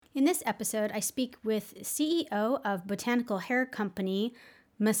In this episode, I speak with CEO of botanical hair company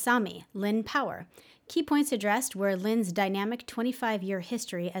Masami, Lynn Power. Key points addressed were Lynn's dynamic 25-year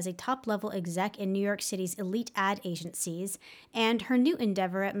history as a top-level exec in New York City's elite ad agencies, and her new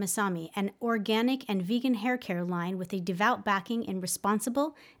endeavor at Masami, an organic and vegan hair care line with a devout backing in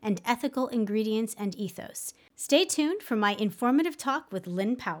responsible and ethical ingredients and ethos. Stay tuned for my informative talk with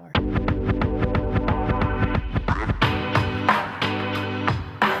Lynn Power.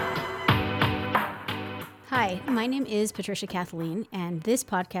 Hi, my name is Patricia Kathleen, and this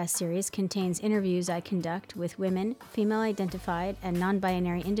podcast series contains interviews I conduct with women, female-identified, and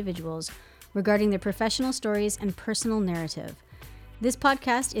non-binary individuals regarding their professional stories and personal narrative. This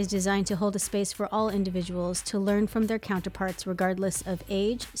podcast is designed to hold a space for all individuals to learn from their counterparts regardless of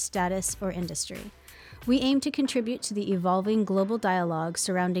age, status, or industry. We aim to contribute to the evolving global dialogue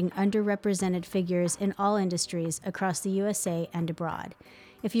surrounding underrepresented figures in all industries across the USA and abroad.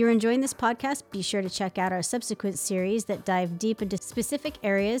 If you're enjoying this podcast, be sure to check out our subsequent series that dive deep into specific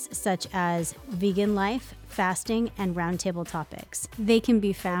areas such as vegan life, fasting, and roundtable topics. They can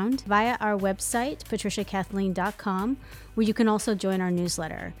be found via our website, patriciakathleen.com, where you can also join our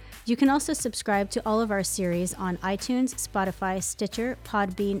newsletter. You can also subscribe to all of our series on iTunes, Spotify, Stitcher,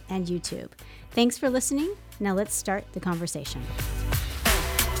 Podbean, and YouTube. Thanks for listening. Now let's start the conversation.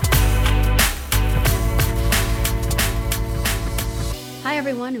 Hi,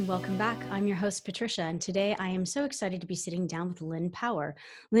 everyone, and welcome back. I'm your host, Patricia, and today I am so excited to be sitting down with Lynn Power.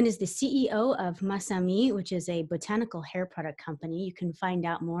 Lynn is the CEO of Masami, which is a botanical hair product company. You can find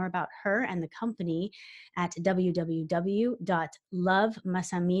out more about her and the company at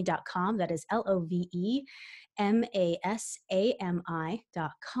www.lovemasami.com. That is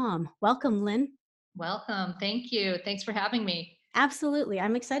LOVEMASAMI.com. Welcome, Lynn. Welcome. Thank you. Thanks for having me. Absolutely.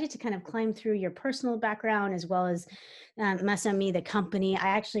 I'm excited to kind of climb through your personal background as well as Masami, the company. I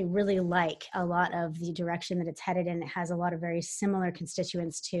actually really like a lot of the direction that it's headed in. It has a lot of very similar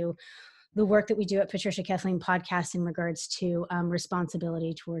constituents to the work that we do at Patricia Kathleen Podcast in regards to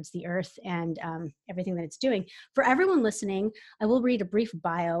responsibility towards the earth and everything that it's doing. For everyone listening, I will read a brief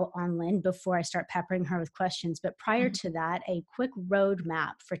bio on Lynn before I start peppering her with questions. But prior to that, a quick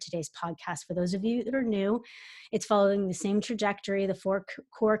roadmap for today's podcast. For those of you that are new, it's following the same trajectory, the four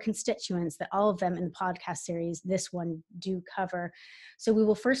core constituents that all of them in the podcast series, this one, do cover. So we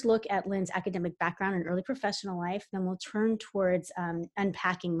will first look at Lynn's academic background and early professional life. Then we'll turn towards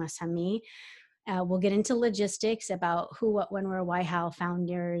unpacking Masami. We'll get into logistics about who, what, when, where, why, how,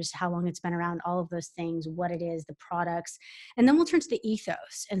 founders, how long it's been around, all of those things, what it is, the products. And then we'll turn to the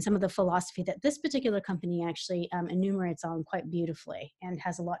ethos and some of the philosophy that this particular company actually enumerates on quite beautifully and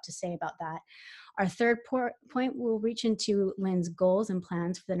has a lot to say about that. Our third point, we'll reach into Lynn's goals and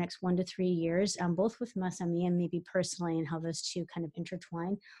plans for the next 1 to 3 years, both with Masami and maybe personally, and how those two kind of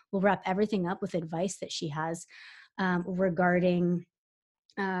intertwine. We'll wrap everything up with advice that she has regarding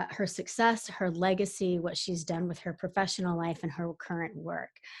her success, her legacy, what she's done with her professional life and her current work.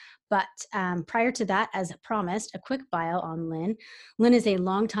 But prior to that, as promised, a quick bio on Lynn. Lynn is a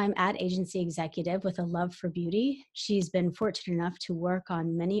longtime ad agency executive with a love for beauty. She's been fortunate enough to work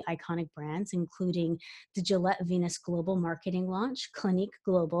on many iconic brands, including the Gillette Venus Global Marketing launch, Clinique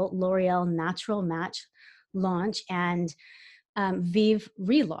Global, L'Oreal Natural Match launch, and Vive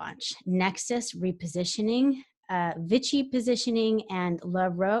relaunch, Nexus repositioning, Vichy positioning, and La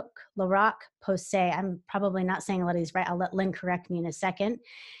Roque Posay. I'm probably not saying a lot of these right. I'll let Lynn correct me in a second.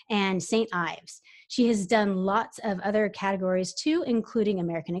 And St. Ives. She has done lots of other categories too, including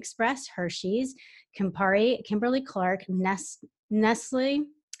American Express, Hershey's, Campari, Kimberly Clark, Nestle,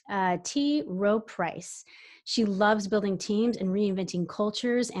 T. Rowe Price. She loves building teams and reinventing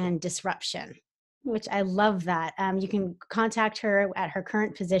cultures and disruption, which I love that. You can contact her at her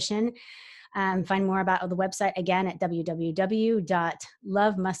current position. Find more about the website again at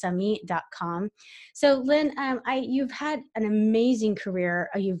www.lovemasami.com. So Lynn, you've had an amazing career.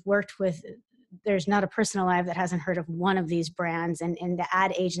 You've worked with, there's not a person alive that hasn't heard of one of these brands, and in the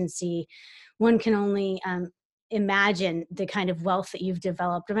ad agency, one can only imagine the kind of wealth that you've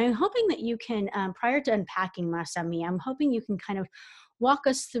developed. And I'm hoping that you can, prior to unpacking Masami, I'm hoping you can kind of walk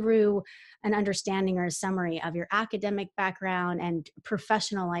us through an understanding or a summary of your academic background and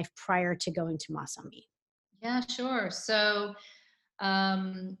professional life prior to going to Masami. Yeah, sure. So,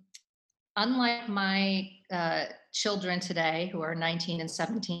 unlike my children today who are 19 and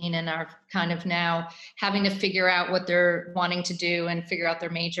 17 and are kind of now having to figure out what they're wanting to do and figure out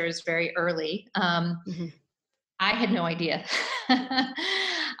their majors very early, I had no idea.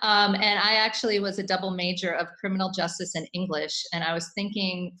 And I actually was a double major of criminal justice and English. And I was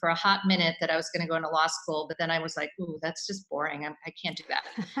thinking for a hot minute that I was going to go into law school, but then I was like, ooh, that's just boring. I can't do that.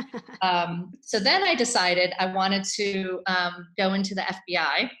 So then I decided I wanted to go into the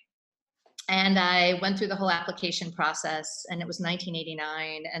FBI. And I went through the whole application process, and it was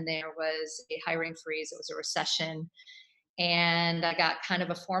 1989, and there was a hiring freeze. It was a recession, and I got kind of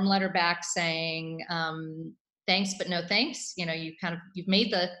a form letter back saying, "Thanks, but no thanks. You know, you've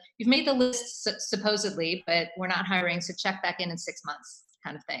made the list supposedly, but we're not hiring. So check back in 6 months,"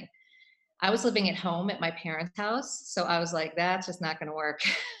 kind of thing. I was living at home at my parents' house, so I was like, "That's just not going to work."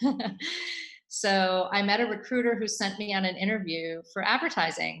 So I met a recruiter who sent me on an interview for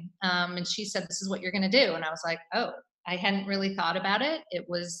advertising. And she said, "This is what you're going to do." And I was like, "Oh, I hadn't really thought about it. It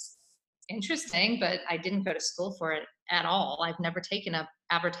was interesting, but I didn't go to school for it at all. I've never taken a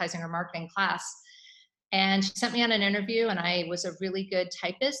advertising or marketing class." And she sent me on an interview, and I was a really good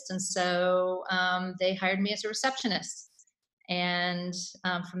typist. And so they hired me as a receptionist. And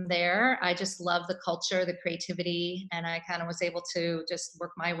from there, I just love the culture, the creativity, and I kind of was able to just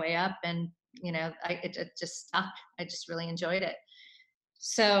work my way up. And it just stuck. I just really enjoyed it.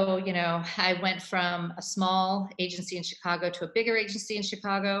 So I went from a small agency in Chicago to a bigger agency in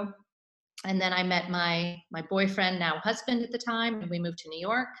Chicago, and then I met my boyfriend, now husband at the time, and we moved to New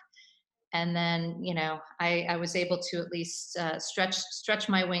York. And then I was able to at least stretch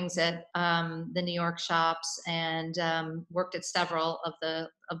my wings at the New York shops, and worked at several of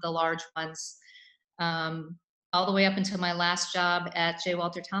the large ones, um, all the way up until my last job at J.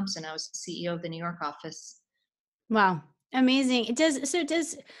 Walter Thompson. I was the CEO of the New York office. Wow. Amazing. It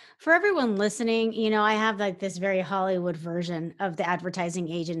does for everyone listening, I have like this very Hollywood version of the advertising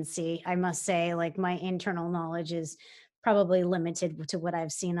agency. I must say, like my internal knowledge is probably limited to what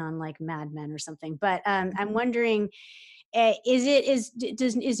I've seen on like Mad Men or something. But I'm wondering, is it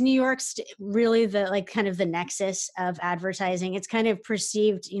is New York really the like kind of the nexus of advertising? It's kind of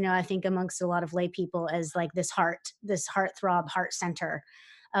perceived, I think amongst a lot of lay people as like this heartthrob, heart center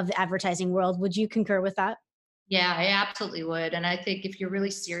of the advertising world. Would you concur with that? Yeah, I absolutely would. And I think if you're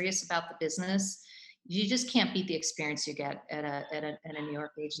really serious about the business, you just can't beat the experience you get at a New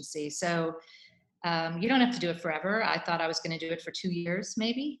York agency. So you don't have to do it forever. I thought I was going to do it for 2 years,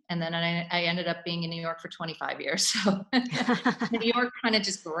 maybe. And then I ended up being in New York for 25 years. So New York kind of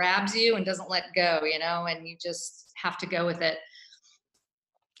just grabs you and doesn't let go, and you just have to go with it.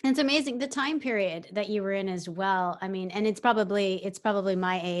 It's amazing the time period that you were in as well. I mean, and it's probably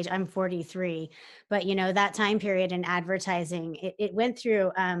my age. I'm 43, but that time period in advertising, it went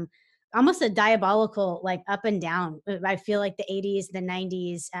through almost a diabolical like up and down. I feel like the 80s, the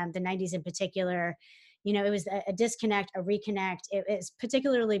 90s in particular, it was a disconnect, a reconnect. It was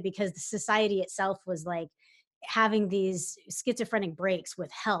particularly because the society itself was like having these schizophrenic breaks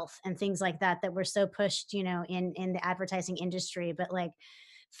with health and things like that were so pushed, in the advertising industry, but like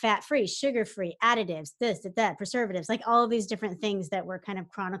fat free, sugar free, additives, this, that, preservatives, like all of these different things that were kind of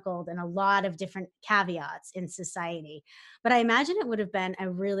chronicled and a lot of different caveats in society. But I imagine it would have been a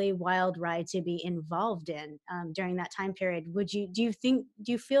really wild ride to be involved in during that time period. Do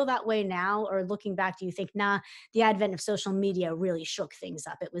you feel that way now? Or looking back, do you think, nah, the advent of social media really shook things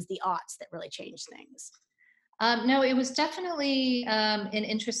up? It was the aughts that really changed things. No, it was definitely an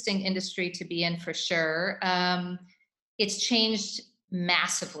interesting industry to be in for sure. It's changed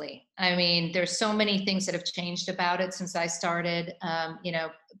massively. I mean, there's so many things that have changed about it since I started.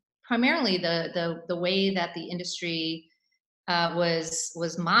 Primarily the way that the industry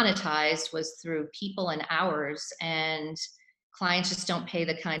was monetized was through people and hours, and clients just don't pay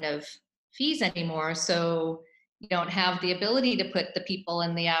the kind of fees anymore. So you don't have the ability to put the people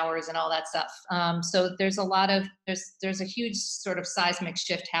and the hours and all that stuff. So there's a huge sort of seismic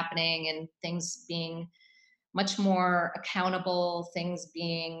shift happening, and things being much more accountable, things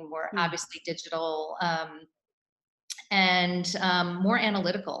being more Hmm. obviously digital, and more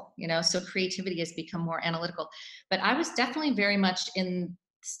analytical. So creativity has become more analytical. But I was definitely very much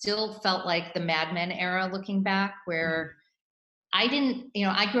still felt like the Mad Men era looking back, where Mhm. I didn't,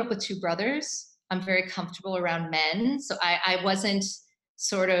 I grew up with two brothers. I'm very comfortable around men. So I wasn't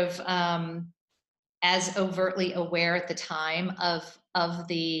sort of as overtly aware at the time of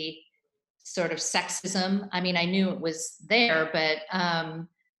the sort of sexism. I mean, I knew it was there, but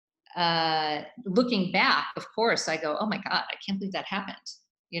looking back, of course, I go, "Oh my God, I can't believe that happened."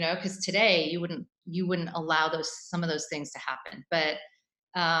 Because today you wouldn't allow some of those things to happen. But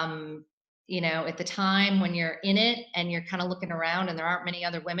um, at the time when you're in it and you're kind of looking around and there aren't many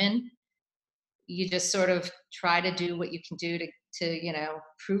other women, you just sort of try to do what you can do to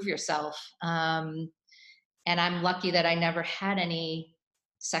prove yourself. And I'm lucky that I never had any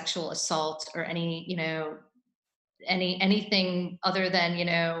sexual assault or any, anything other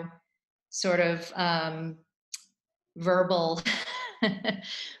than, sort of verbal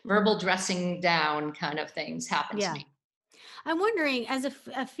verbal dressing down kind of things happen to Yeah. me. I'm wondering, as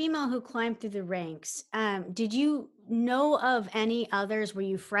a female who climbed through the ranks, did you know of any others? Were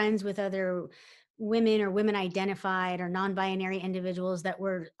you friends with other women or women identified or non-binary individuals that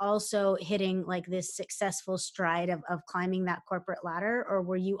were also hitting like this successful stride of climbing that corporate ladder, or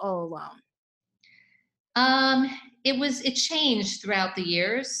were you all alone? Um, it changed throughout the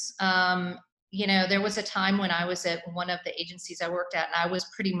years. There was a time when I was at one of the agencies I worked at, and I was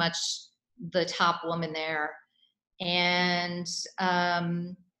pretty much the top woman there. And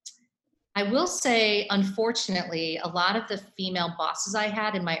I will say, unfortunately, a lot of the female bosses I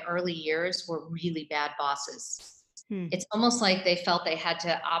had in my early years were really bad bosses. Hmm. It's almost like they felt they had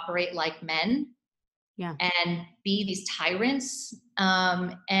to operate like men Yeah. and be these tyrants.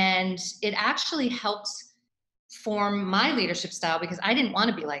 And it actually helped form my leadership style because I didn't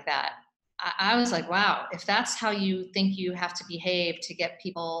want to be like that. I was like, wow, if that's how you think you have to behave to get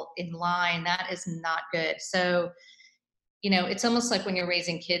people in line, that is not good. So, it's almost like when you're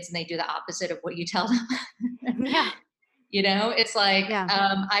raising kids and they do the opposite of what you tell them. Yeah. It's like Yeah.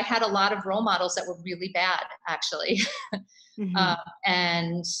 I had a lot of role models that were really bad, actually. Hmm. um,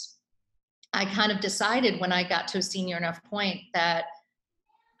 and I kind of decided when I got to a senior enough point that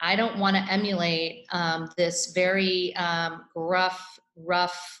I don't want to emulate this very gruff,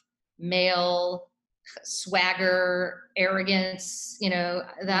 rough male swagger, arrogance. Yeah.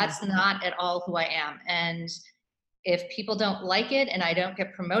 That's not at all who I am. And if people don't like it and I don't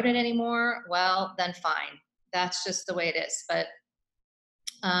get promoted anymore, well, then fine. That's just the way it is. But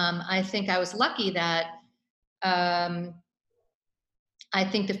I think I was lucky that um, I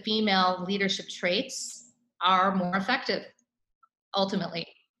think the female leadership traits are more effective ultimately.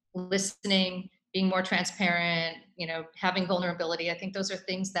 Listening, being more transparent, having vulnerability. I think those are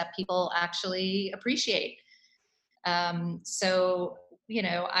things that people actually appreciate. So,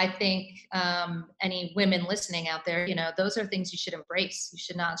 I think any women listening out there, those are things you should embrace. You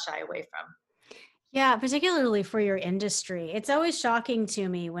should not shy away from. Yeah, particularly for your industry. It's always shocking to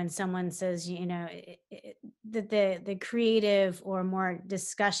me when someone says, that the creative or more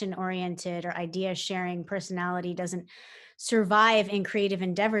discussion oriented or idea sharing personality doesn't survive in creative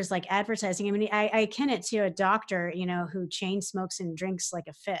endeavors like advertising. I mean, I akin it to a doctor, who chain smokes and drinks like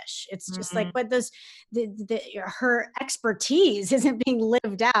a fish. It's just like, Mhm. but her expertise isn't being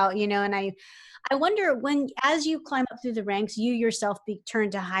lived out, and I wonder when, as you climb up through the ranks, you yourself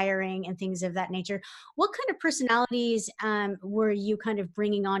turn to hiring and things of that nature. What kind of personalities were you kind of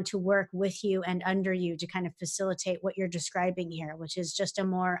bringing on to work with you and under you to kind of facilitate what you're describing here, which is just a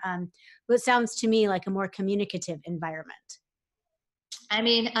more, what sounds to me like a more communicative environment? I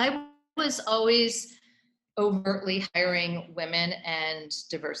mean, I was always overtly hiring women and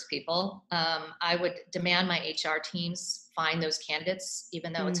diverse people. I would demand my HR teams find those candidates,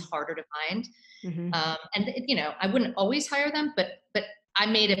 even though it's Mm, harder to find. hmm. I wouldn't always hire them, but I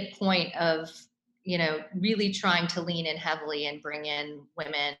made a point of really trying to lean in heavily and bring in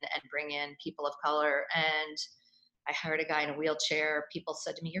women and bring in people of color. And I hired a guy in a wheelchair. People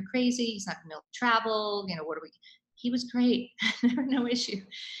said to me, "You're crazy. He's not going to be able to travel. What are we?" He was great. No issue.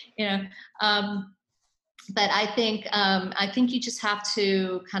 You know, um, but I think you just have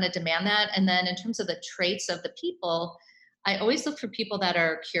to kind of demand that. And then in terms of the traits of the people, I always look for people that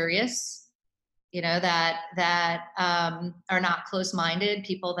are curious, that are not closed-minded,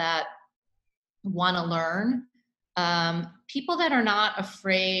 people that want to learn, people that are not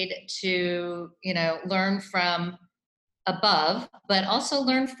afraid to learn from above, but also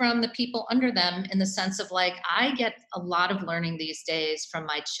learn from the people under them, in the sense of, like, I get a lot of learning these days from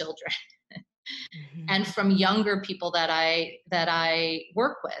my children Hmm. and from younger people that I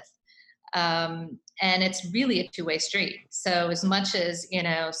work with. And it's really a two-way street. So as much as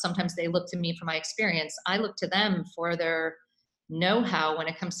sometimes they look to me for my experience, I look to them for their know-how when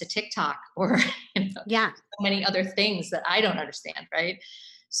it comes to TikTok or Yeah. so many other things that I don't understand, right?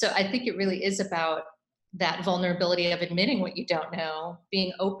 So I think it really is about that vulnerability of admitting what you don't know,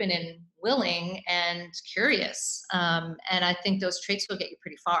 being open and willing and curious. And I think those traits will get you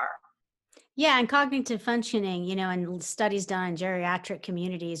pretty far. Yeah, and cognitive functioning, and studies done in geriatric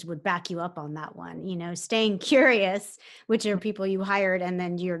communities would back you up on that one. Staying curious, which are people you hired and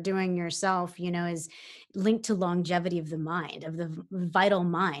then you're doing yourself, is linked to longevity of the mind, of the vital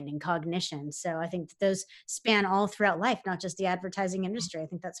mind and cognition. So I think that those span all throughout life, not just the advertising industry. I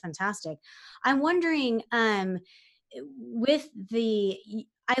think that's fantastic. I'm wondering, with the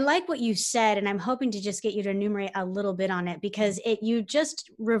I like what you said, and I'm hoping to just get you to enumerate a little bit on it because you just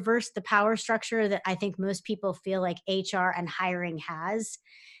reversed the power structure that I think most people feel like HR and hiring has.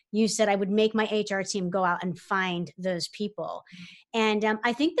 You said I would make my HR team go out and find those people. And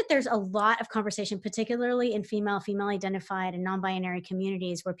I think that there's a lot of conversation, particularly in female identified and non-binary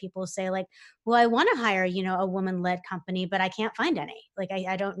communities where people say like, well, I want to hire, a woman led company, but I can't find any. Like,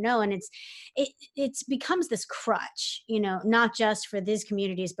 I don't know. And it's becomes this crutch, not just for these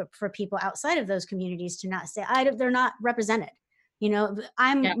communities, but for people outside of those communities to not say, they're not represented.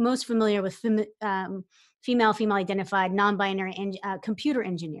 I'm Yeah. most familiar with female identified, non-binary computer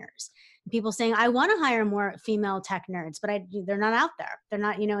engineers. People saying, I want to hire more female tech nerds, but they're not out there. They're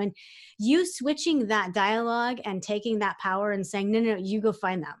not, and you switching that dialogue and taking that power and saying, no, no, you go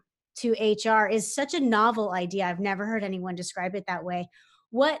find them to HR is such a novel idea. I've never heard anyone describe it that way.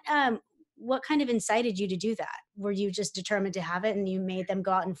 What kind of incited you to do that? Were you just determined to have it and you made them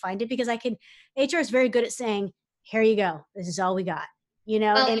go out and find it? Because HR is very good at saying, here you go. This is all we got,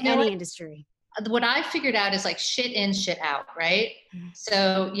 Well, in you know any industry. what I figured out is like shit in, shit out, right?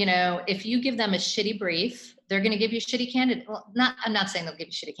 So, if you give them a shitty brief, they're going to give you a shitty candidate. Well, I'm not saying they'll give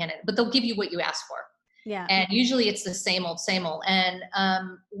you a shitty candidate, but they'll give you what you asked for. Yeah. And usually it's the same old, same old. And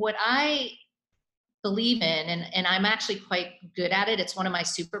what I believe in, and I'm actually quite good at it, it's one of my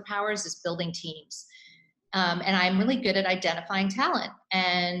superpowers, is building teams. And I'm really good at identifying talent.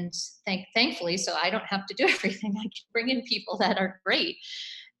 And thankfully, so I don't have to do everything. I can bring in people that are great.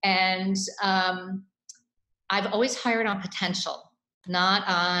 And I've always hired on potential, not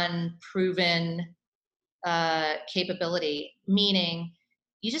on proven capability, meaning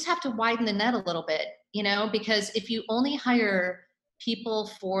you just have to widen the net a little bit, because if you only hire people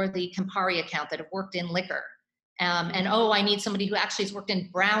for the Campari account that have worked in liquor, and I need somebody who actually has worked in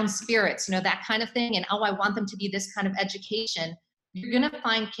brown spirits, that kind of thing, and I want them to be this kind of education, you're going to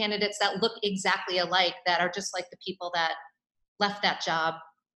find candidates that look exactly alike that are just like the people that left that job.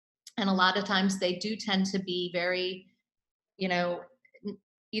 And a lot of times they do tend to be very, you know,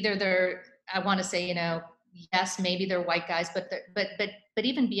 either they're, I want to say, yes, maybe they're white guys, but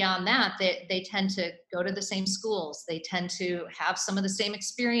even beyond that, they tend to go to the same schools. They tend to have some of the same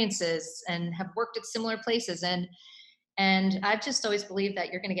experiences and have worked at similar places. And I've just always believed that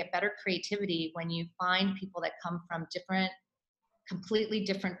you're going to get better creativity when you find people that come from completely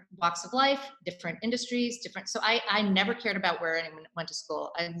different walks of life, different industries, different. So I never cared about where anyone went to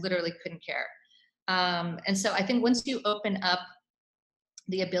school. I literally couldn't care. And so I think once you open up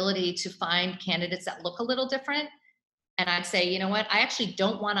the ability to find candidates that look a little different, and I'd say, you know what, I actually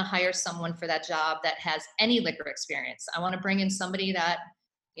don't want to hire someone for that job that has any liquor experience. I want to bring in somebody that,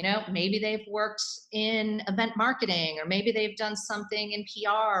 maybe they've worked in event marketing, or maybe they've done something in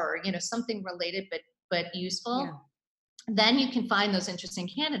PR, or, something related, but useful. Yeah. Then you can find those interesting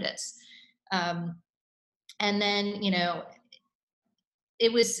candidates. And then,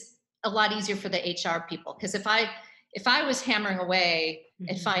 it was a lot easier for the HR people, because if I was hammering away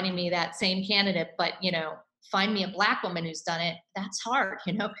at finding me that same candidate, but find me a Black woman who's done it, that's hard,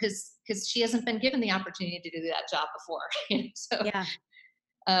 because she hasn't been given the opportunity to do that job before. So Yeah.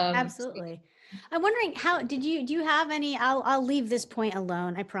 Absolutely. I'm wondering, do you have any, I'll leave this point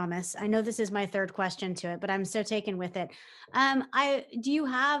alone, I promise. I know this is my third question to it, but I'm so taken with it. Do you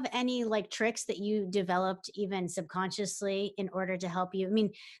have any like tricks that you developed even subconsciously in order to help you? I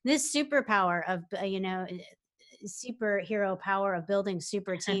mean, this superpower of, superhero power of building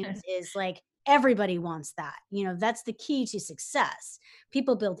super teams is like, everybody wants that. That's the key to success.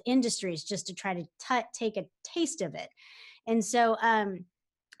 People build industries just to try to take a taste of it. And so,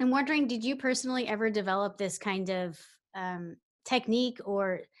 I'm wondering, did you personally ever develop this kind of technique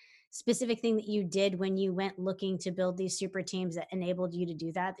or specific thing that you did when you went looking to build these super teams that enabled you to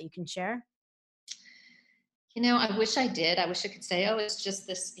do that you can share? I wish I did. I wish I could say, oh, it's just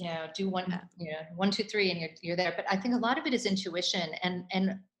this, do one, 1, 2, 3, and you're there. But I think a lot of it is intuition,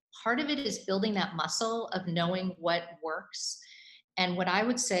 and part of it is building that muscle of knowing what works. And what I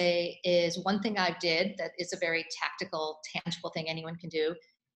would say is, one thing I did that is a very tactical, tangible thing anyone can do.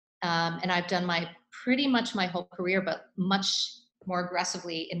 And I've done pretty much my whole career, but much more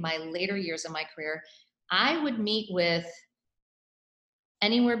aggressively in my later years of my career. I would meet with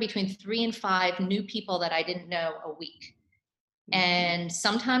anywhere between 3 and 5 new people that I didn't know a week. And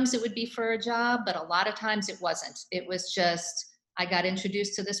sometimes it would be for a job, but a lot of times it wasn't. It was just, I got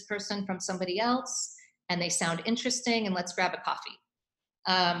introduced to this person from somebody else and they sound interesting, and let's grab a coffee.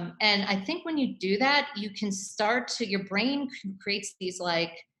 And I think when you do that, you can your brain creates these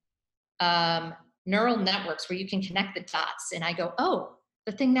like neural networks where you can connect the dots. And I go, oh,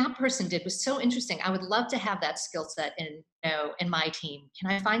 the thing that person did was so interesting. I would love to have that skill set in, in my team. Can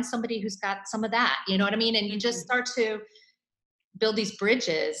I find somebody who's got some of that? You know what I mean? And you just Mhm. start to build these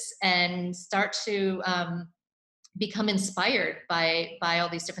bridges and start to become inspired by all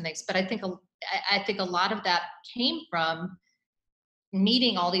these different things. But I think a lot of that came from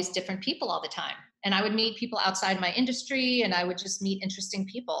meeting all these different people all the time. And I would meet people outside my industry, and I would just meet interesting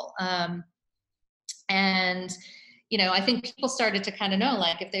people. And I think people started to kind of know,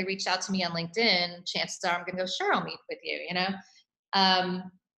 like, if they reached out to me on LinkedIn, chances are I'm going to go, sure, I'll meet with you.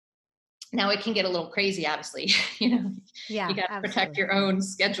 Um, Now it can get a little crazy, obviously. You Yeah, got to protect absolutely. your own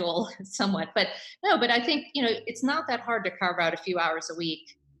schedule somewhat. But no, but I think it's not that hard to carve out a few hours a week.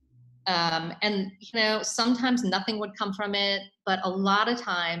 And sometimes nothing would come from it, but a lot of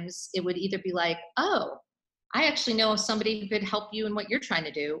times it would either be like, oh, I actually know somebody who could help you in what you're trying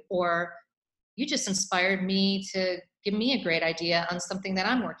to do, or you just inspired me to give me a great idea on something that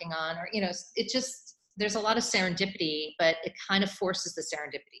I'm working on, or it just, there's a lot of serendipity, but it kind of forces the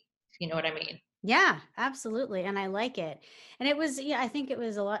serendipity, if you know what I mean. Yeah, absolutely. And I like it. And it was, yeah, I think it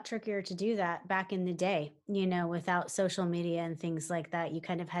was a lot trickier to do that back in the day, without social media and things like that. You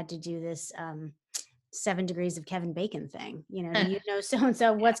kind of had to do this 7 degrees of Kevin Bacon thing. Do you know so and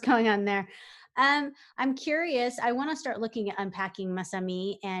so? What's going on there? I'm curious. I want to start looking at unpacking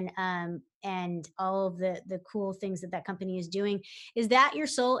Masami and all of the cool things that that company is doing. Is that your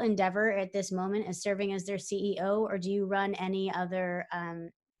sole endeavor at this moment, as serving as their CEO, or do you run any other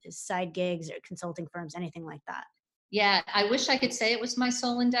side gigs or consulting firms, anything like that? Yeah, I wish I could say it was my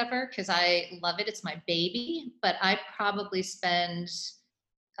sole endeavor because I love it. It's my baby, but I probably spend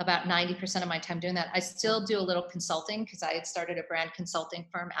about 90% of my time doing that. I still do a little consulting because I had started a brand consulting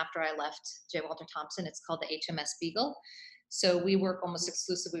firm after I left J. Walter Thompson. It's called the HMS Beagle. So we work almost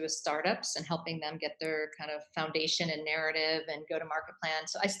exclusively with startups and helping them get their kind of foundation and narrative and go to market plan.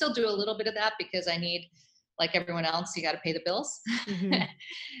 So I still do a little bit of that because I need, like everyone else, you got to pay the bills. Hmm. Yeah.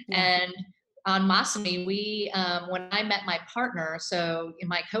 And on Masami, when I met my partner, so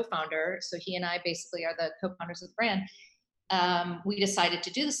my co-founder, so he and I basically are the co-founders of the brand. We decided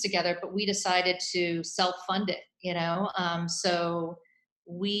to do this together, but we decided to self-fund it. So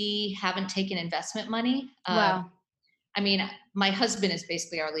we haven't taken investment money. Wow. I mean, my husband is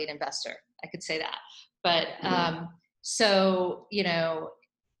basically our lead investor. I could say that, but so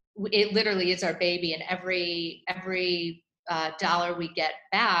it literally is our baby, and every dollar we get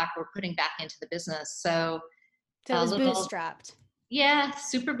back, we're putting back into the business. So So it a was little, bootstrapped. yeah,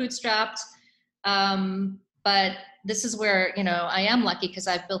 super bootstrapped. But this is where I am lucky because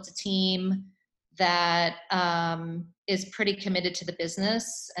I've built a team that is pretty committed to the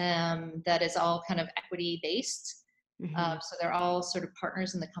business. That is all kind of equity based. Hmm. So they're all sort of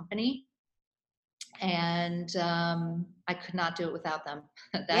partners in the company, and I could not do it without them.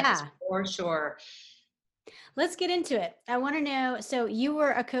 That is Yeah. for sure. Let's get into it. I want to know. So you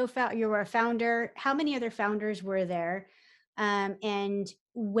were a co-founder, you were a founder. How many other founders were there? And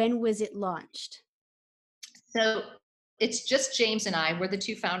when was it launched? So it's just James and I. We're the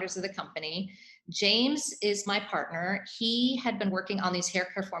two founders of the company. James is my partner. He had been working on these hair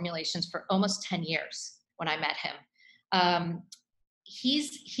care formulations for almost 10 years when I met him. Um,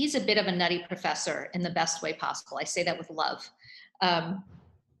 he's a bit of a nutty professor in the best way possible. I say that with love. Um,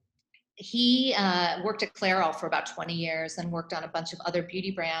 he worked at Clairol for about 20 years and worked on a bunch of other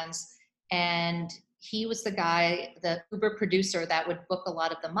beauty brands. And he was the guy, the Uber producer that would book a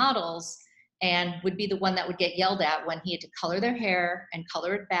lot of the models and would be the one that would get yelled at when he had to color their hair and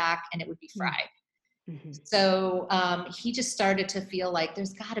color it back, and it would be fried. Mm-hmm. So he just started to feel like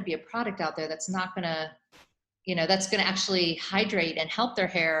there's got to be a product out there that's not going to, that's going to actually hydrate and help their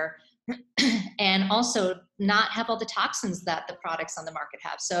hair and also not have all the toxins that the products on the market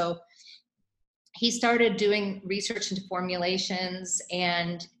have. So he started doing research into formulations,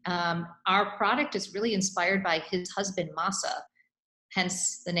 and our product is really inspired by his husband Masa,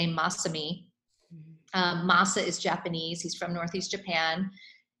 hence the name Masami. Masa is Japanese. He's from Northeast Japan,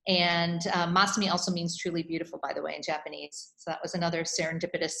 and Masami also means truly beautiful, by the way, in Japanese. So that was another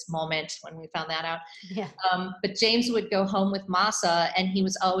serendipitous moment when we found that out. Yeah. But James would go home with Masa, and he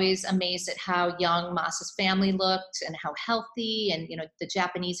was always amazed at how young Masa's family looked and how healthy. And the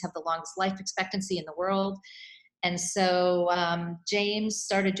Japanese have the longest life expectancy in the world. And so James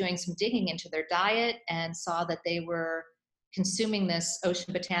started doing some digging into their diet and saw that they were consuming this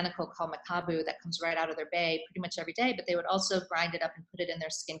ocean botanical called makabu that comes right out of their bay pretty much every day, but they would also grind it up and put it in their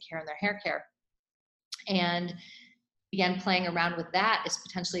skincare and their hair care. And began playing around with that as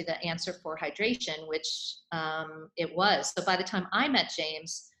potentially the answer for hydration, which it was. So by the time I met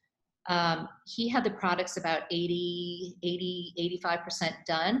James, He had the products about 85%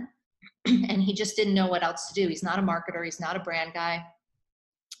 done. And he just didn't know what else to do. He's not a marketer. He's not a brand guy.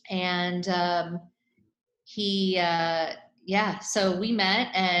 And yeah, so we met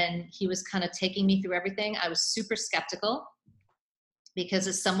and he was kind of taking me through everything. I was super skeptical because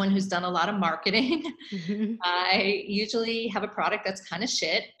as someone who's done a lot of marketing, Mhm. I usually have a product that's kind of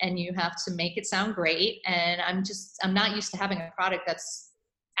shit and you have to make it sound great. And I'm not used to having a product that's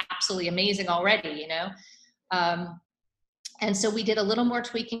absolutely amazing already, you know? And so we did a little more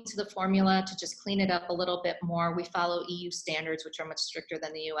tweaking to the formula to just clean it up a little bit more. We follow EU standards, which are much stricter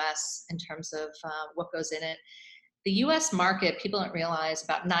than the US in terms of what goes in it. The US market, people don't realize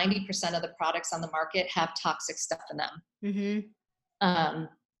about 90% of the products on the market have toxic stuff in them. Mhm. Um,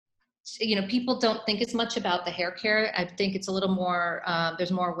 you know, people don't think as much about the hair care. I think it's a little more,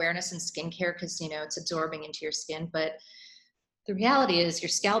 there's more awareness in skincare because, you know, it's absorbing into your skin. But the reality is your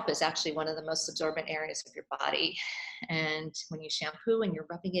scalp is actually one of the most absorbent areas of your body. And when you shampoo and you're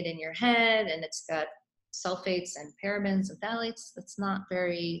rubbing it in your head and it's got sulfates and parabens and phthalates, that's not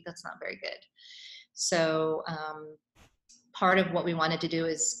very good. So part of what we wanted to do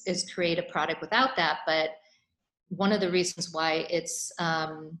is create a product without that. But one of the reasons why it's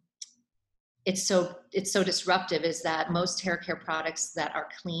so disruptive is that most hair care products that are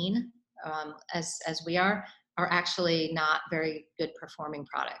clean, as we are actually not very good performing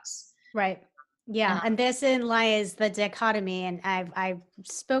products. Right. Yeah, Uh, and this in lies the dichotomy, and I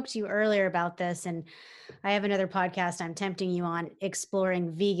spoke to you earlier about this, and I have another podcast I'm tempting you on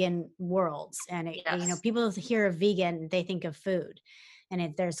exploring vegan worlds. And yes. people hear of vegan, they think of food,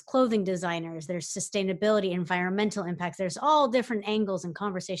 and there's clothing designers, there's sustainability, environmental impacts, there's all different angles and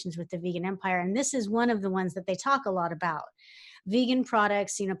conversations with the vegan empire, and this is one of the ones that they talk a lot about. Vegan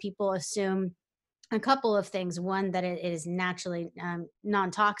products, people assume a couple of things. One, that it is naturally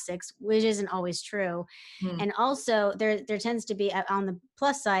non-toxic, which isn't always true. Mm, And also there tends to be, on the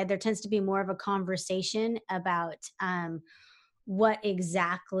plus side, there tends to be more of a conversation about what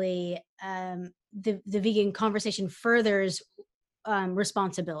exactly the vegan conversation furthers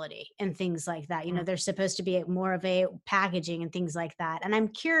responsibility and things like that. mm. There's supposed to be more of a packaging and things like that. And I'm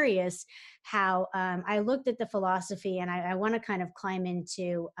curious how I looked at the philosophy, and I want to kind of climb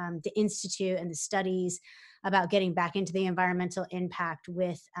into the institute and the studies about getting back into the environmental impact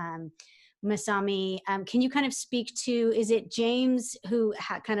with Masami. Can you kind of speak to, is it James who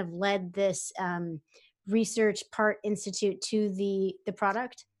kind of led this research part institute to the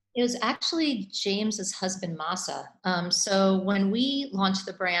product? It was actually James's husband, Masa. So when we launched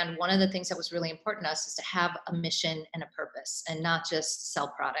the brand, one of the things that was really important to us is to have a mission and a purpose and not just sell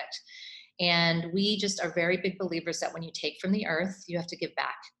product. And we just are very big believers that when you take from the earth, you have to give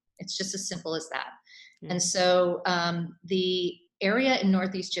back. It's just as simple as that. And so the area in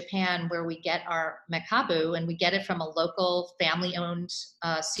Northeast Japan where we get our mekabu, and we get it from a local family-owned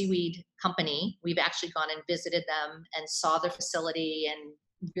seaweed company. We've actually gone and visited them and saw their facility and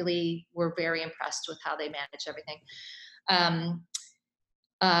really were very impressed with how they manage everything. Um,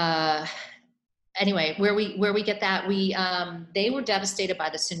 uh, anyway, where we get that, they were devastated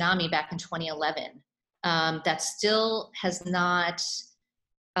by the tsunami back in 2011. That still has not,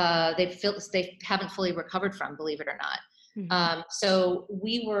 they haven't fully recovered from, believe it or not. Mhm. So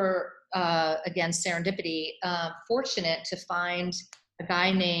we were, again, serendipity, fortunate to find a guy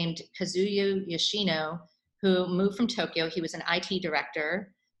named Kazuya Yoshino who moved from Tokyo. He was an IT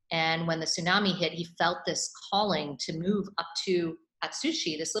director. And when the tsunami hit, he felt this calling to move up to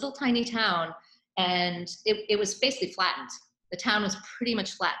Atsushi, this little tiny town. And it was basically flattened. The town was pretty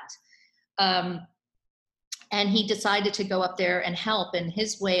much flattened. And he decided to go up there and help. And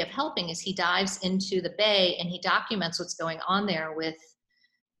his way of helping is he dives into the bay and he documents what's going on there with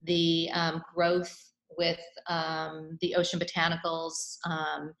the growth, with the ocean botanicals.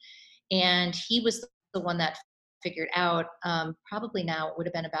 And he was the one that figured out, probably now it would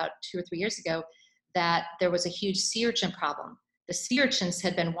have been about 2 or 3 years ago, that there was a huge sea urchin problem. The sea urchins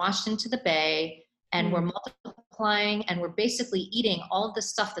had been washed into the bay and were Mm. multiplying and were basically eating all of the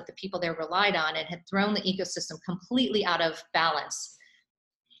stuff that the people there relied on, and had thrown the ecosystem completely out of balance.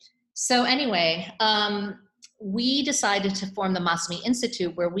 So anyway, we decided to form the Masami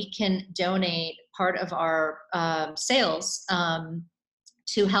Institute, where we can donate part of our sales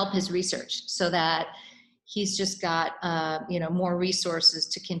to help his research, so that he's just got more resources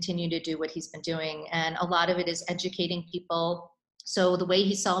to continue to do what he's been doing. And a lot of it is educating people. So the way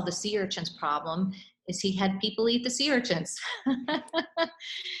he solved the sea urchins problem is he had people eat the sea urchins.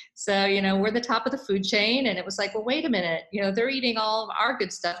 So, we're the top of the food chain, and it was like, well, wait a minute, they're eating all of our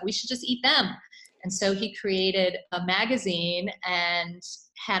good stuff. We should just eat them. And so he created a magazine and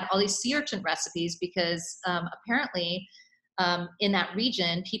had all these sea urchin recipes because apparently in that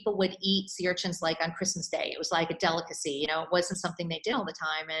region, people would eat sea urchins like on Christmas Day. It was like a delicacy, you know, it wasn't something they did all the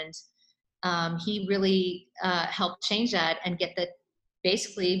time. And he really helped change that and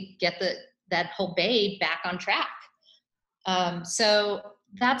basically get that whole bay back on track. So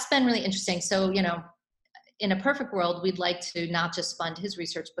that's been really interesting. So, you know, in a perfect world, we'd like to not just fund his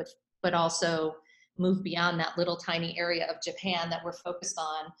research, but also move beyond that little tiny area of Japan that we're focused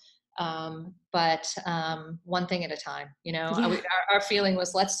on. But one thing at a time, you know, Yeah. our feeling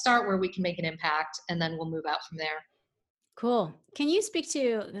was let's start where we can make an impact and then we'll move out from there. Cool. Can you speak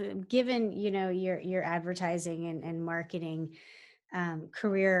to, given, you know, your advertising and marketing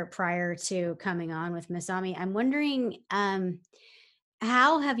career prior to coming on with Masami, I'm wondering,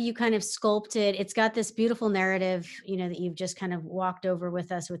 how have you kind of sculpted? It's got this beautiful narrative, you know, that you've just kind of walked over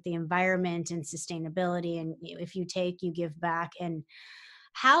with us with the environment and sustainability, and if you take, you give back. And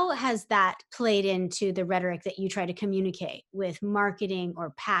how has that played into the rhetoric that you try to communicate with marketing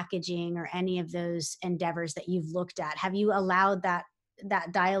or packaging or any of those endeavors that you've looked at? Have you allowed that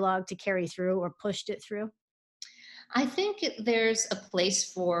dialogue to carry through or pushed it through? I think there's a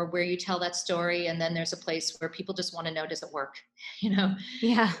place for where you tell that story, and then there's a place where people just want to know, does it work? You know,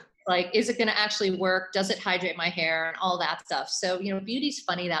 Yeah. like, is it going to actually work? Does it hydrate my hair and all that stuff? So, you know, beauty's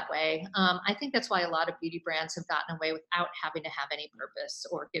funny that way. I think that's why a lot of beauty brands have gotten away without having to have any purpose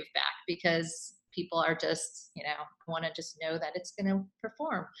or give back because people are just, you know, want to just know that it's going to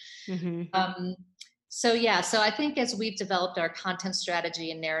perform. Hmm. Um, so yeah, so I think as we've developed our content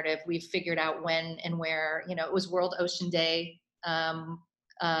strategy and narrative, we've figured out when and where. You know, it was World Ocean Day on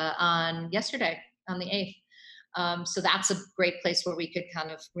yesterday, on the 8th. So that's a great place where we could kind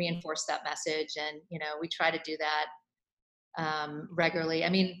of reinforce that message, and you know, we try to do that regularly. I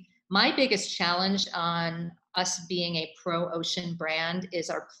mean, my biggest challenge on us being a pro ocean brand is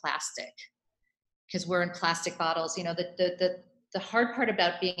our plastic because we're in plastic bottles. You know, the hard part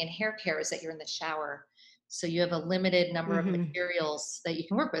about being in hair care is that you're in the shower. So you have a limited number of Hmm. materials that you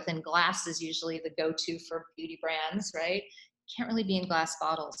can work with. And glass is usually the go-to for beauty brands, right? Can't really be in glass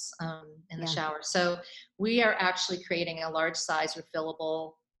bottles in the Yeah. shower. So we are actually creating a large size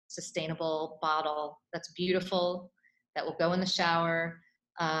refillable, sustainable bottle that's beautiful, that will go in the shower,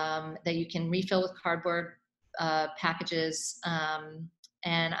 that you can refill with cardboard packages.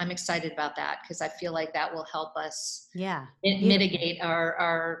 And I'm excited about that because I feel like that will help us Yeah. Beautiful. mitigate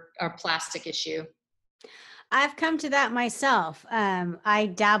our plastic issue. I've come to that myself.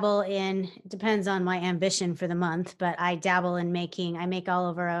 I dabble in, depends on my ambition for the month, but I dabble in making, I make all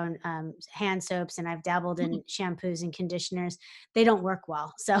of our own hand soaps, and I've dabbled Mm. in shampoos and conditioners. They don't work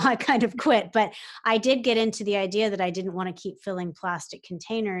well. So I kind of quit. But I did get into the idea that I didn't want to keep filling plastic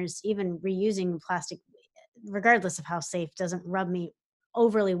containers, even reusing plastic, regardless of how safe, doesn't rub me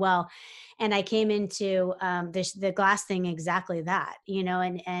overly well. And I came into the glass thing, exactly that, you know,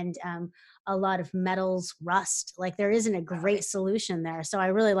 and a lot of metals rust. Like, there isn't a great solution there. So I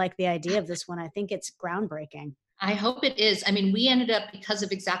really like the idea of this one. I think it's groundbreaking. I hope it is. I mean, we ended up, because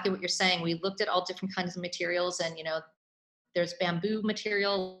of exactly what you're saying, we looked at all different kinds of materials, and you know, there's bamboo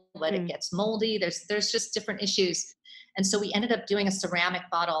material, but it Mm, gets moldy. There's just different issues. And so we ended up doing a ceramic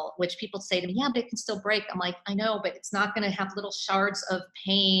bottle, which people say to me, yeah, but it can still break. I'm like, I know, but it's not going to have little shards of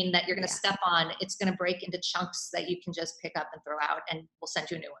pain that you're going to yeah. step on. It's going to break into chunks that you can just pick up and throw out, and we'll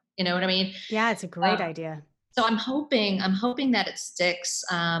send you a new one. You know what I mean? Yeah, it's a great Um, idea. so I'm hoping that it sticks.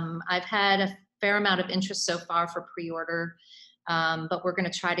 I've had a fair amount of interest so far for pre-order, but we're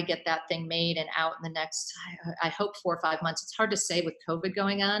going to try to get that thing made and out in the next, I hope, 4 or 5 months. It's hard to say with COVID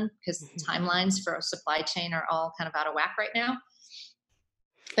going on because Mhm. timelines for our supply chain are all kind of out of whack right now.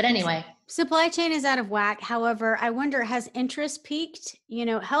 But anyway, Supply chain is out of whack. However, I wonder, has interest peaked? You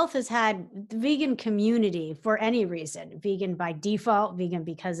know, health has had the vegan community, for any reason, vegan by default, vegan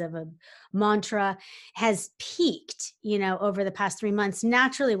because of a mantra, has peaked, you know, over the past 3 months.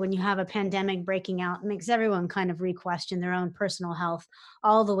 Naturally, when you have a pandemic breaking out, it makes everyone kind of re-question their own personal health,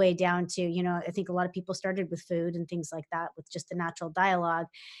 all the way down to, you know, I think a lot of people started with food and things like that, with just the natural dialogue,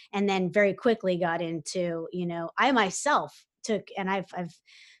 and then very quickly got into, you know, I myself took, and I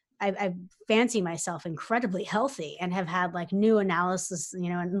fancy myself incredibly healthy, and have had like new analysis, you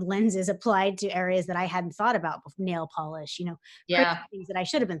know, and lenses applied to areas that I hadn't thought about before, nail polish, you know, crazy yeah. things that I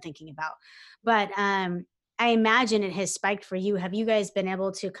should have been thinking about. But I imagine it has spiked for you. Have you guys been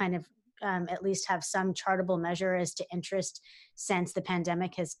able to kind of at least have some chartable measure as to interest since the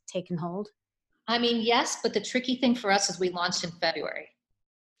pandemic has taken hold? I mean, yes, but the tricky thing for us is we launched in February.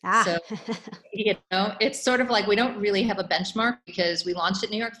 Ah, So, you know, it's sort of like we don't really have a benchmark because we launched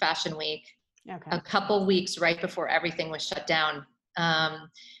at New York Fashion Week. Okay. a couple weeks right before everything was shut down. Um,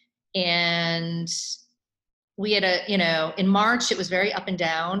 and we had in March, it was very up and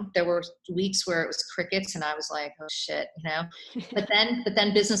down. There were weeks where it was crickets and I was like, oh shit, but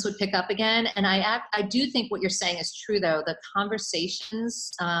then business would pick up again. And I do think what you're saying is true though. The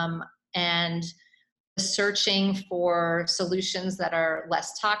conversations, and searching for solutions that are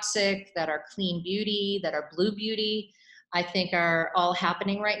less toxic, that are clean beauty, that are blue beauty, I think are all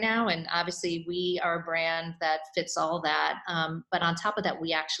happening right now. And obviously, we are a brand that fits all that. But on top of that,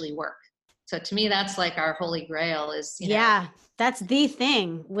 we actually work. So to me, that's like our holy grail is, Yeah, that's the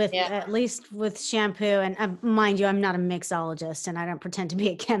thing with, yeah, at least with shampoo. And mind you, I'm not a mixologist and I don't pretend to be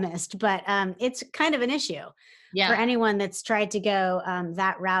a chemist, but it's kind of an issue for yeah, anyone that's tried to go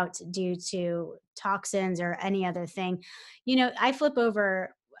that route due to toxins or any other thing. I flip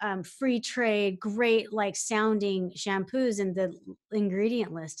over free trade, great like sounding shampoos, and the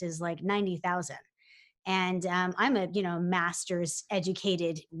ingredient list is like 90,000. And I'm a master's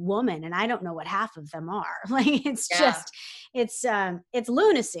educated woman, and I don't know what half of them are. Like, it's yeah. just, it's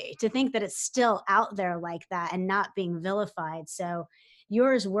lunacy to think that it's still out there like that and not being vilified. So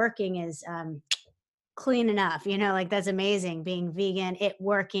yours working is clean enough, like that's amazing. Being vegan, it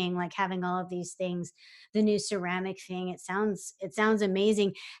working, like having all of these things, the new ceramic thing, it sounds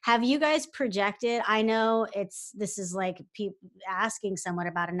amazing. Have you guys projected? I know this is like asking someone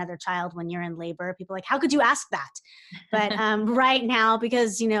about another child when you're in labor. People are like, how could you ask that? But right now,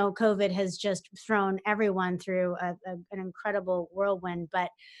 because COVID has just thrown everyone through an incredible whirlwind. But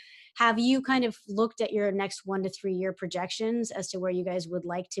have you kind of looked at your next 1 to 3 year projections as to where you guys would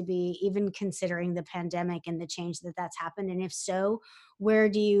like to be, even considering the pandemic and the change that's happened? And if so, where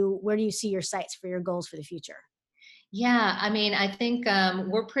do you see your sights for your goals for the future? Yeah, I mean, I think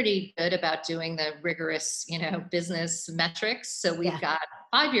we're pretty good about doing the rigorous, business metrics. So we've Yeah. got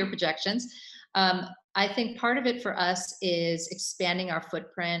 5-year projections. I think part of it for us is expanding our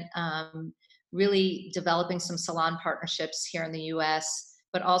footprint, really developing some salon partnerships here in the U.S.,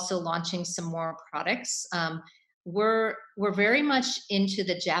 but also launching some more products. We're very much into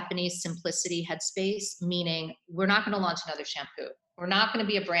the Japanese simplicity headspace, meaning we're not going to launch another shampoo. We're not going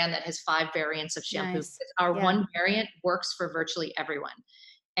to be a brand that has 5 variants of shampoo Nice. because our Yeah. one variant works for virtually everyone.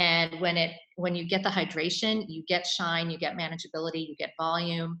 And when you get the hydration, you get shine, you get manageability, you get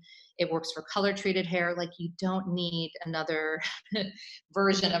volume. It works for color treated hair. Like, you don't need another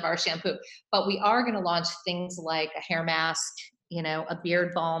version of our shampoo. But we are going to launch things like a hair mask, a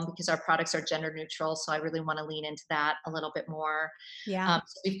beard balm, because our products are gender neutral. So I really want to lean into that a little bit more. Yeah.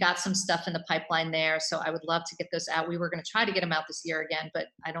 So we've got some stuff in the pipeline there. So I would love to get those out. We were going to try to get them out this year again, but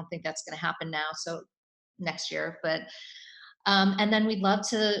I don't think that's going to happen now. So next year. But and then we'd love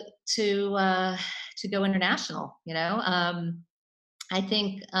to go international. I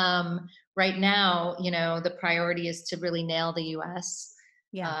think right now, the priority is to really nail the U.S.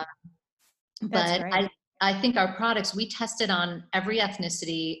 Yeah. Uh, That's but great. I think our products, we tested on every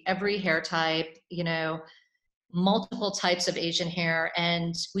ethnicity, every hair type, multiple types of Asian hair,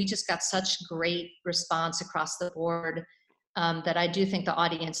 and we just got such great response across the board, that I do think the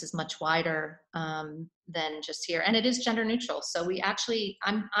audience is much wider, than just here, and it is gender neutral. So we actually,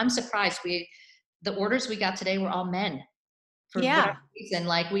 I'm surprised. The orders we got today were all men for whatever Yeah. reason.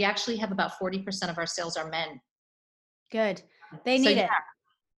 Like, we actually have about 40% of our sales are men. Good. They So need yeah, it.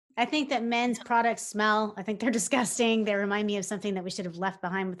 I think that men's products smell. I think they're disgusting. They remind me of something that we should have left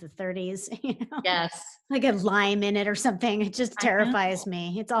behind with the 30s, yes, like a lime in it or something. It just I know. terrifies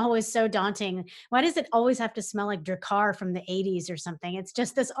me. It's always so daunting. Why does it always have to smell like Dracar from the 80s or something? It's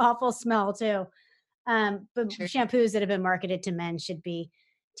just this awful smell too. But True. shampoos that have been marketed to men should be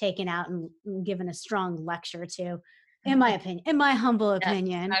taken out and given a strong lecture to, in my opinion, in my humble Yes,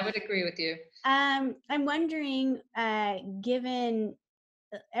 opinion. I would agree with you. I'm wondering, given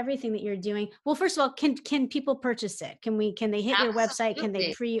everything that you're doing, well, first of all, can people purchase it? Can they hit your website? Can they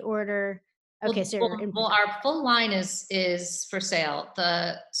Absolutely. pre-order? Okay, Well, so you're well, in. well, our full line is for sale.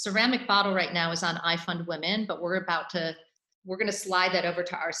 The ceramic bottle right now is on iFund Women, but we're going to slide that over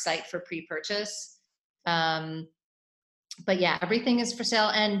to our site for pre-purchase. Um, but yeah, everything is for sale,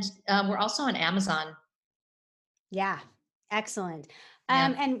 and we're also on Amazon. Yeah, excellent.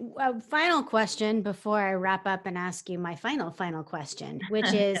 Yeah, And final question before I wrap up and ask you my final question,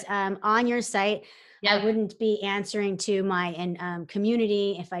 which is, on your site, I yeah, wouldn't be answering to my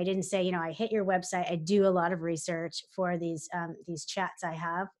community if I didn't say, I hit your website. I do a lot of research for these chats I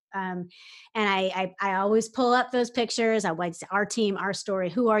have And I always pull up those pictures. I like our team, our story.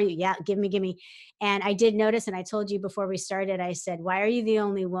 Who are you? Yeah, give me. And I did notice, and I told you before we started, I said, why are you the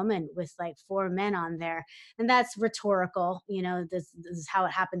only woman with like four men on there? And that's rhetorical. This is how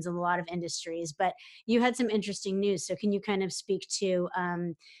it happens in a lot of industries. But you had some interesting news. So can you kind of speak to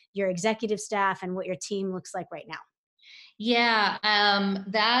your executive staff and what your team looks like right now? Yeah,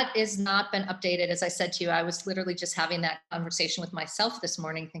 that is not been updated. As I said to you, I was literally just having that conversation with myself this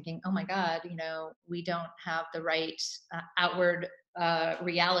morning, thinking, "Oh my God, we don't have the right outward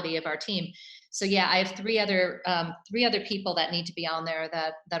reality of our team." So yeah, I have three other people that need to be on there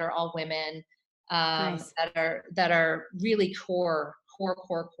that are all women, Nice. that are really core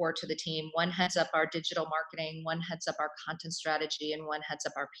to the team. One heads up our digital marketing, one heads up our content strategy, and one heads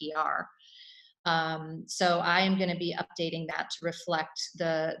up our PR. So I am going to be updating that to reflect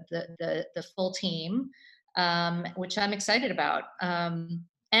the full team, which I'm excited about.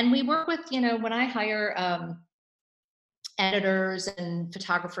 And we work with, when I hire editors and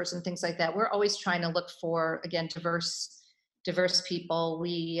photographers and things like that, we're always trying to look for, again, diverse people.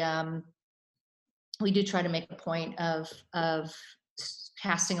 We do try to make a point of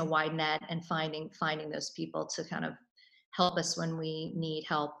casting a wide net and finding those people to kind of help us when we need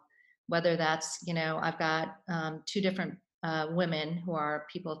help. Whether that's, I've got two different women who are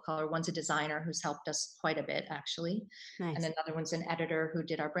people of color. One's a designer who's helped us quite a bit, actually, and Nice. another one's an editor who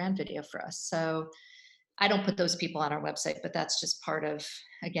did our brand video for us. So I don't put those people on our website, but that's just part of,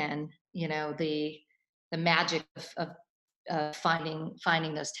 again, the magic of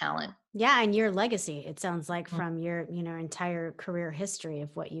finding those talent. Yeah, and your legacy, it sounds like, from your, entire career history of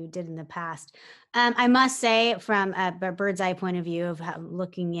what you did in the past. I must say, from a bird's eye point of view of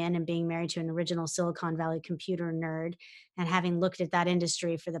looking in and being married to an original Silicon Valley computer nerd, and having looked at that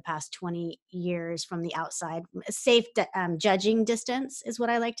industry for the past 20 years from the outside, a safe judging distance is what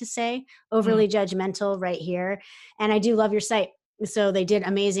I like to say. Mm, Overly judgmental right here, and I do love your site. So they did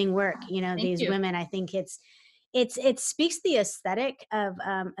amazing work. thank These you. women, I think it speaks the aesthetic of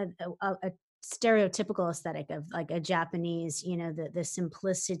a stereotypical aesthetic of like a Japanese, the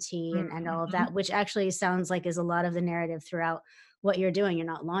simplicity and all of Mhm. that, which actually sounds like is a lot of the narrative throughout what you're doing. You're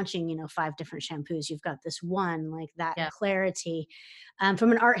not launching, five different shampoos. You've got this one, like that Yeah. clarity.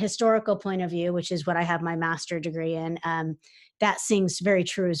 From an art historical point of view, which is what I have my master degree in, that seems very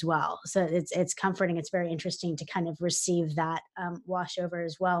true as well. So it's comforting. It's very interesting to kind of receive that wash over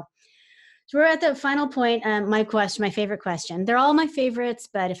as well. So we're at the final point. My favorite question. They're all my favorites,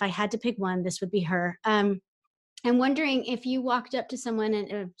 but if I had to pick one, this would be her. I'm wondering if you walked up to someone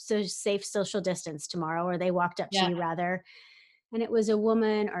in a safe social distance tomorrow, or they walked up to Yeah. you rather, and it was a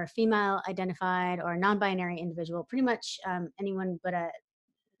woman or a female identified or a non-binary individual, pretty much anyone but a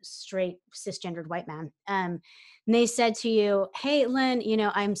straight cisgendered white man. And they said to you, "Hey, Lynn,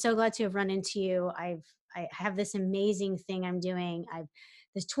 I'm so glad to have run into you. I have this amazing thing I'm doing. I've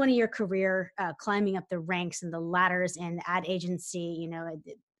this 20-year career climbing up the ranks and the ladders in the ad agency,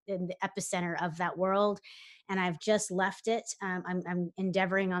 in the epicenter of that world. And I've just left it. I'm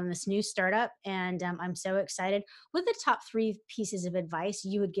endeavoring on this new startup, and I'm so excited." What are the top three pieces of advice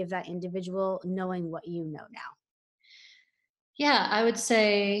you would give that individual, knowing what you know now? Yeah, I would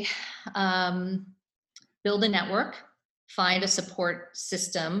say um, build a network, find a support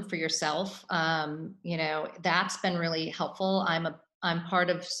system for yourself. That's been really helpful. I'm part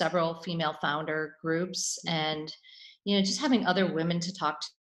of several female founder groups, and just having other women to talk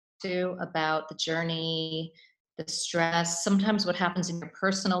to about the journey, the stress, sometimes what happens in your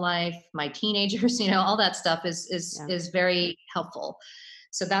personal life, my teenagers, all that stuff is is Yeah. is very helpful.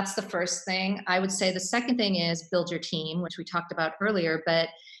 So that's the first thing. I would say the second thing is build your team, which we talked about earlier. But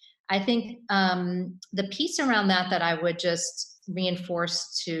I think the piece around that I would just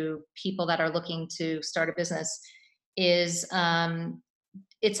reinforce to people that are looking to start a business is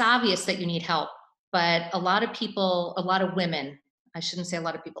it's obvious that you need help, but a lot of people, a lot of women, I shouldn't say a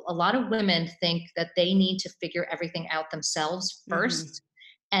lot of people, a lot of women think that they need to figure everything out themselves Hmm. first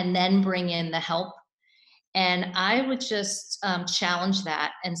and then bring in the help. And I would just challenge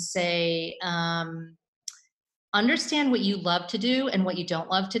that and say, understand what you love to do and what you don't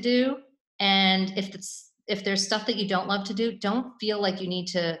love to do. And if there's stuff that you don't love to do, don't feel like you need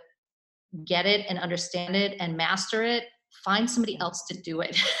to get it and understand it and master it. Find somebody Yeah. else to do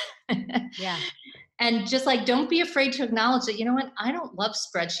it. Yeah. And just like, don't be afraid to acknowledge that, I don't love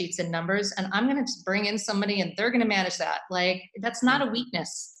spreadsheets and numbers, and I'm going to just bring in somebody and they're going to manage that. Like, that's Yeah. not a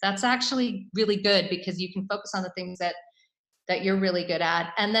weakness. That's actually really good because you can focus on the things that you're really good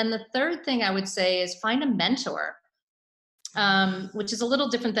at. And then the third thing I would say is find a mentor. which is a little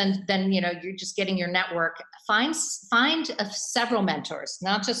different than you're just getting your network. Find several mentors,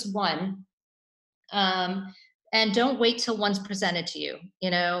 not just one, and don't wait till one's presented to you.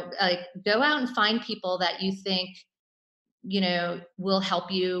 Like, go out and find people that you think will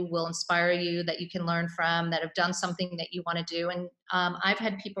help you, will inspire you, that you can learn from, that have done something that you want to do. And I've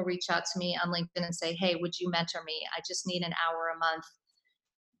had people reach out to me on LinkedIn and say, hey, would you mentor me? I just need an hour a month.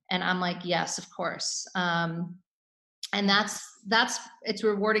 And I'm like, yes, of course. And that's it's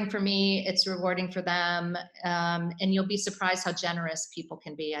rewarding for me, it's rewarding for them. And you'll be surprised how generous people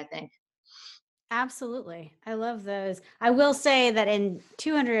can be, I think. Absolutely. I love those. I will say that in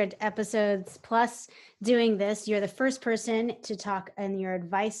 200 episodes plus doing this, you're the first person to talk in your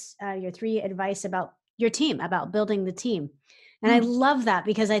advice, your three advice about your team, about building the team. And I Mm, love that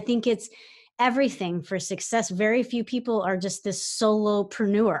because I think it's everything for success. Very few people are just this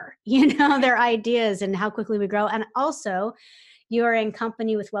solopreneur, their ideas and how quickly we grow. And also, you're in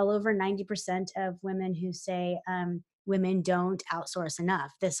company with well over 90% of women who say women don't outsource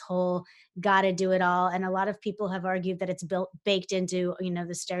enough. This whole gotta do it all. And a lot of people have argued that it's baked into,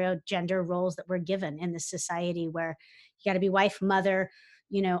 the stereo gender roles that we're given in this society where you got to be wife, mother,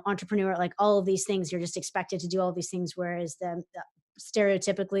 entrepreneur, like all of these things. You're just expected to do all these things. Whereas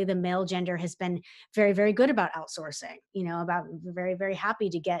stereotypically the male gender has been very, very good about outsourcing, about very, very happy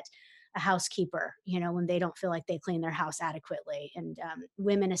to get a housekeeper, when they don't feel like they clean their house adequately. And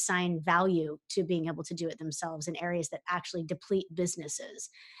women assign value to being able to do it themselves in areas that actually deplete businesses.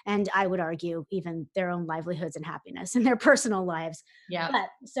 And I would argue even their own livelihoods and happiness in their personal lives. yeah. But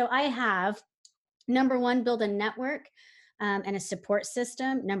so I have number one, build a network and a support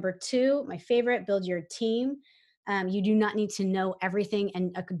system. Number two, my favorite, build your team. You do not need to know everything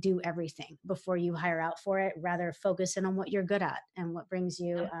and do everything before you hire out for it. Rather, focus in on what you're good at and what brings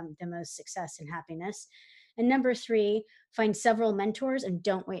you the most success and happiness. And number three, find several mentors and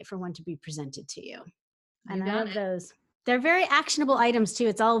don't wait for one to be presented to you. You And I got love it. those. They're very actionable items too.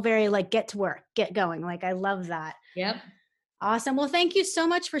 It's all very like get to work, get going. Like I love that. Yep. Awesome. Well, thank you so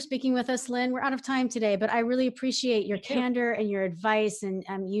much for speaking with us, Lynn. We're out of time today, but I really appreciate your Me too. candor and your advice and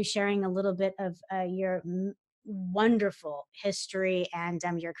you sharing a little bit of your wonderful history and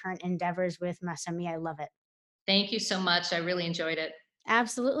your current endeavors with Masami. I love it. Thank you so much. I really enjoyed it.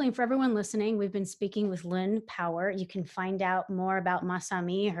 Absolutely. And for everyone listening, we've been speaking with Lynn Power. You can find out more about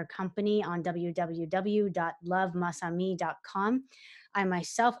Masami, her company, on www.lovemasami.com. I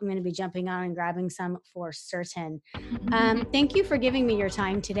myself am going to be jumping on and grabbing some for certain. Thank you for giving me your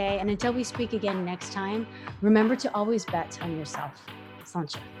time today. And until we speak again next time, remember to always bet on yourself.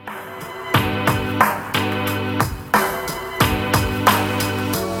 Sláinte.